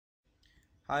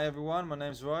Hi everyone, my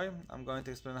name is Roy. I'm going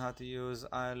to explain how to use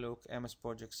iLook MS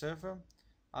Project Server.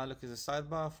 iLook is a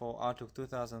sidebar for Outlook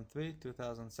 2003,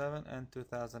 2007 and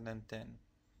 2010.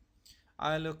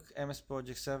 iLook MS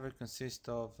Project Server consists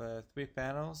of three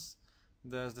panels.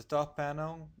 There's the top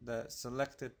panel, the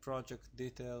selected project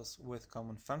details with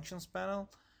common functions panel,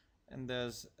 and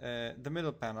there's the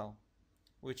middle panel,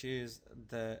 which is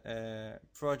the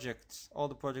projects, all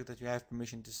the projects that you have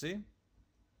permission to see.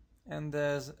 And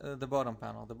there's the bottom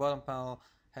panel. The bottom panel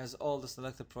has all the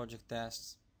selected project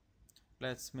tasks.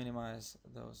 Let's minimize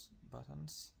those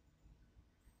buttons.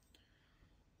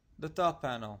 The top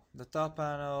panel. The top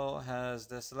panel has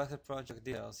the selected project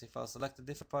details. If I select a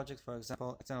different project, for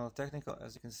example, external technical,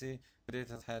 as you can see, the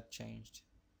details had changed.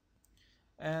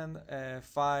 And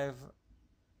five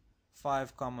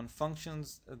common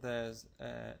functions. There's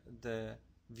the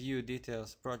view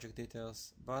details, project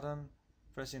details button.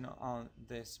 Pressing on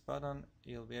this button,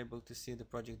 you'll be able to see the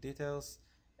project details,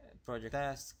 project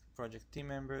tasks, project team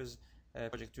members,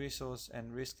 project resource,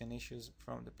 and risk and issues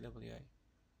from the PWA.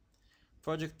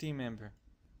 Project team member.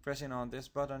 Pressing on this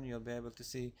button, you'll be able to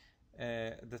see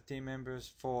the team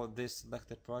members for this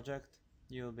selected project.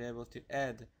 You'll be able to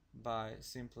add by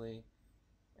simply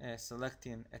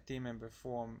selecting a team member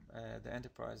from the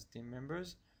enterprise team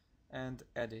members and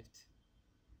edit.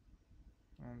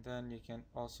 And then you can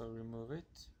also remove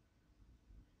it.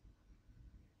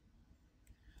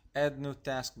 Add new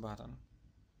task button.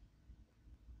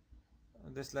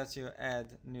 This lets you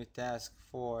add new task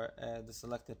for the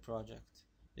selected project.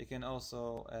 You can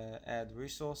also add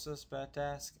resources per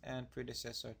task and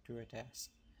predecessor to a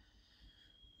task.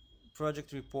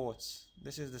 Project reports.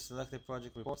 This is the selected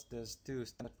project reports. There's two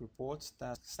standard reports,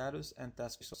 task status and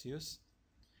task resource use.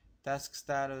 Task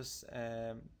status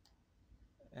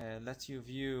lets you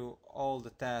view all the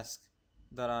tasks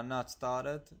that are not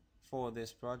started for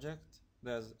this project.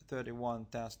 There's 31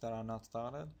 tasks that are not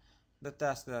started, the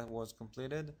task that was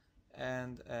completed,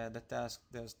 and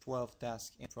there's 12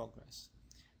 tasks in progress.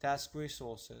 Task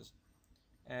resources,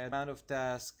 amount of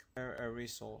tasks per a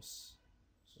resource,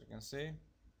 so you can see.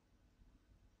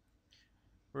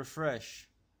 Refresh.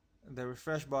 The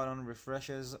refresh button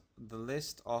refreshes the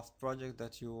list of projects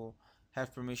that you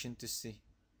have permission to see.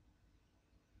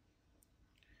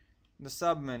 The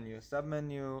submenu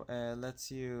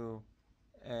lets you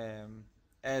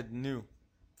add new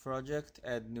project,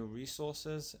 add new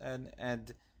resources, and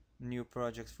add new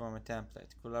projects from a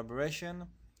template. Collaboration.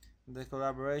 The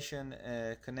collaboration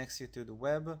connects you to the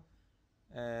web.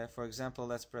 For example,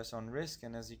 let's press on risk,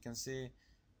 and as you can see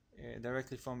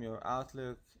directly from your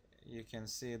Outlook, you can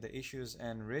see the issues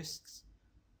and risks.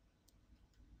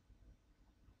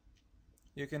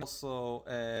 You can also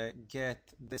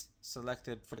get this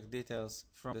selected project details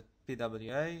from the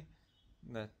PWA,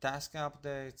 the task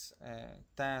updates,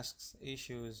 tasks,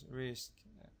 issues, risk,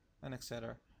 and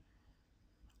etc.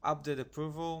 Update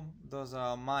approval. Those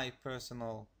are my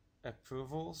personal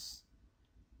approvals,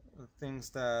 things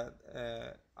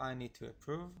that I need to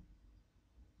approve.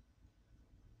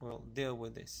 We'll deal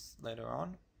with this later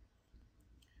on.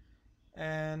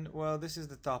 And well, this is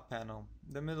the top panel.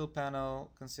 The middle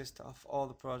panel consists of all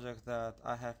the projects that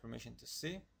I have permission to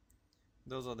see.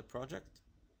 Those are the project.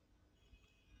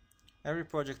 Every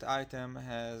project item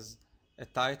has a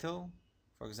title,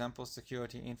 for example,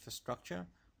 security infrastructure,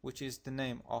 which is the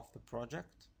name of the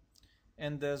project.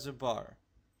 And there's a bar.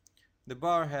 The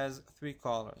bar has three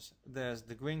colors. There's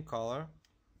the green color,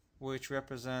 which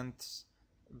represents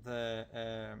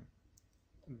the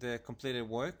completed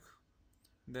work.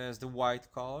 There's the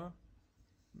white color,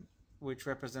 which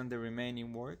represents the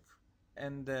remaining work,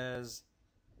 and there's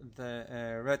the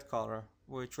red color,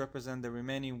 which represents the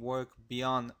remaining work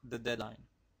beyond the deadline.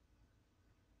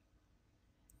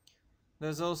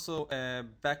 There's also a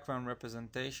background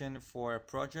representation for a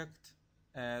project.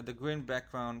 The green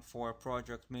background for a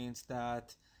project means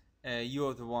that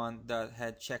you're the one that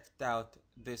had checked out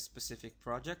this specific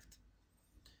project,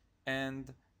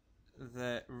 and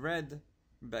the red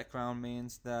background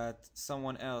means that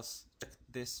someone else checked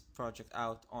this project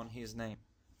out on his name.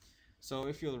 So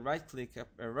if you'll right click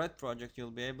a red project,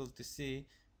 you'll be able to see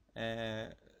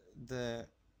the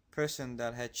person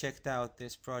that had checked out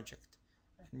this project,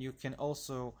 and you can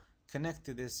also connect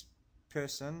to this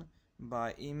person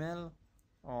by email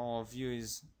or view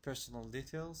his personal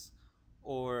details,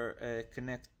 or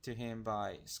connect to him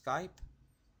by Skype,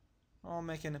 or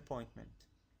make an appointment.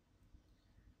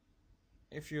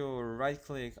 If you right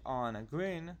click on a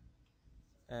green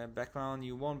background,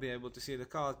 you won't be able to see the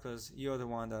code because you're the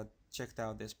one that checked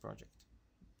out this project.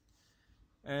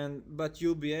 But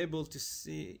you'll be able to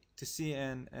see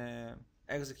and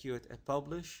execute a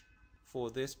publish for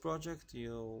this project.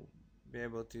 You'll be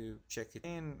able to check it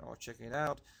in or check it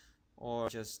out, or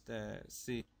just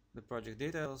see the project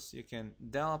details. You can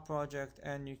del a project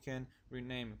and you can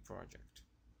rename a project.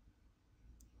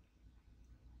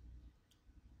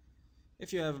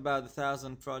 If you have about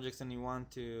 1,000 projects and you want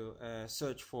to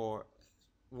search for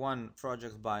one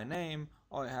project by name,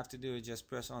 all you have to do is just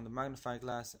press on the magnifying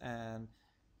glass, and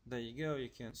there you go. You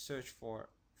can search for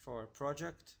a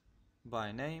project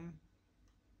by name.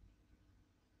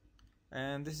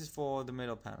 And this is for the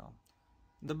middle panel.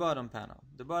 The bottom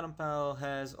panel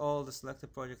has all the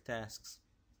selected project tasks.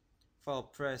 If I'll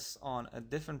press on a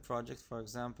different project, for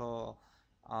example,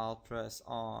 I'll press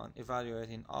on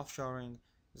evaluating offshoring.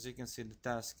 As you can see, the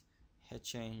task had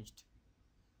changed.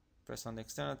 Press on the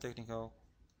external technical,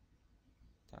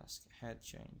 task had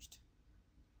changed.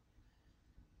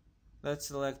 Let's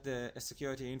select the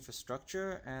security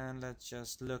infrastructure and let's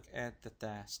just look at the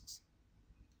tasks.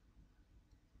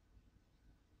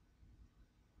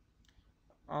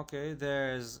 Okay,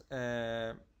 there's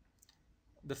the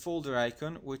folder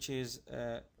icon, which is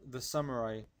the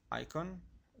summary icon.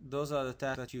 Those are the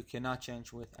tasks that you cannot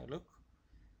change with iLook.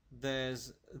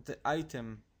 There's the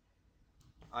item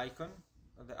icon.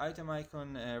 The item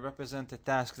icon represents a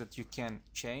task that you can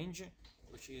change,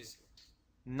 which is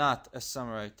not a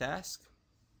summary task.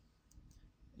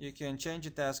 You can change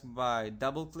a task by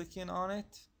double clicking on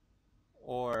it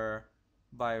or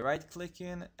by right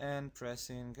clicking and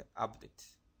pressing update.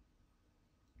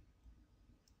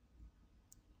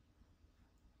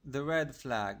 The red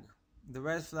flag. The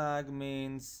red flag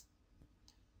means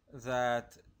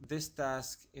that this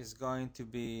task is going to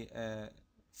be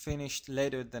finished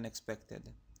later than expected.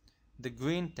 The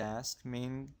green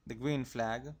the green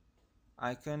flag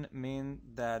icon mean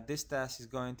that this task is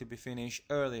going to be finished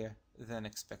earlier than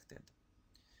expected.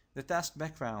 The task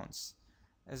backgrounds.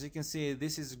 As you can see,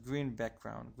 this is green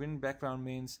background. Green background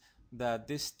means that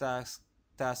this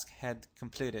task had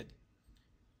completed.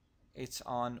 It's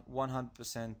on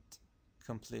 100%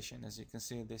 completion. As you can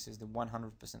see, this is the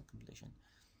 100% completion.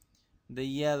 The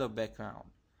yellow background.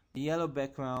 The yellow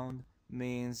background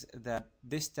means that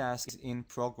this task is in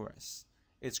progress.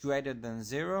 It's greater than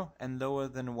 0 and lower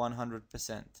than 100%.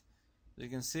 As you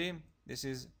can see, this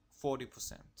is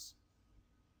 40%.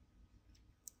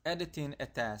 Editing a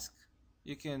task.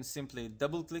 You can simply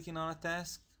double clicking on a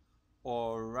task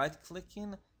or right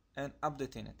clicking and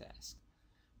updating a task.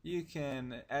 You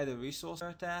can add a resource to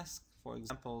a task. For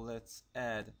example, let's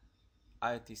add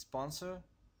IT sponsor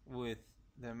with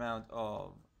the amount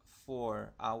of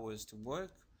 4 hours to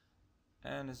work,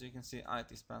 and as you can see,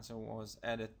 IT sponsor was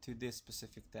added to this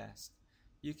specific task.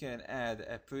 You can add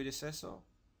a predecessor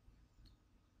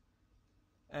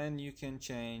and you can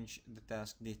change the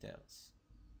task details.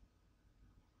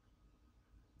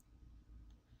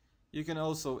 You can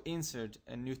also insert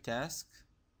a new task.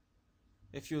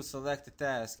 If you select a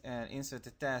task and insert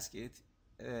a task,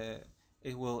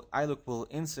 iLook will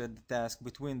insert the task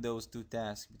between those two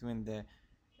tasks, between the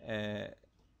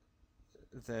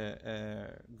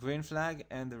green flag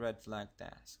and the red flag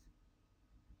task.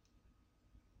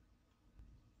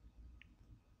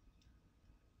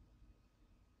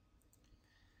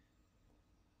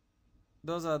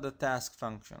 Those are the task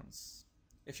functions.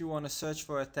 If you want to search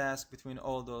for a task between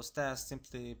all those tasks,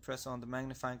 simply press on the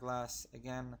magnifying glass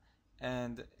again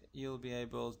and you'll be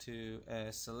able to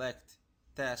select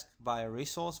task by a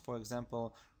resource, for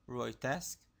example Roy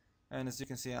task, and as you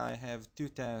can see I have 2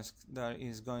 tasks that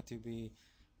is going to be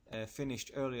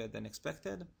finished earlier than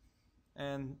expected,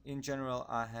 and in general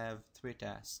I have 3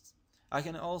 tasks. I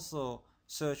can also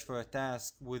search for a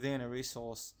task within a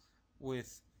resource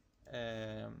with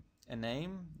a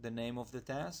name, the name of the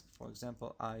task, for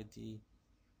example IDEN,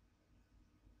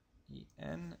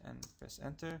 and press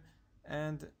enter,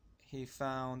 and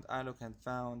iLook had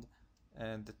found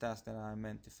the task that I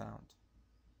meant to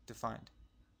find.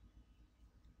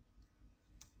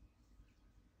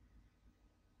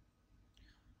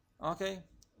 Okay,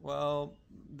 well,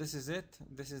 this is it.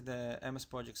 This is the MS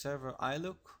Project Server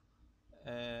iLook.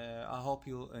 I hope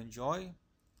you'll enjoy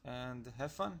and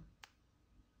have fun.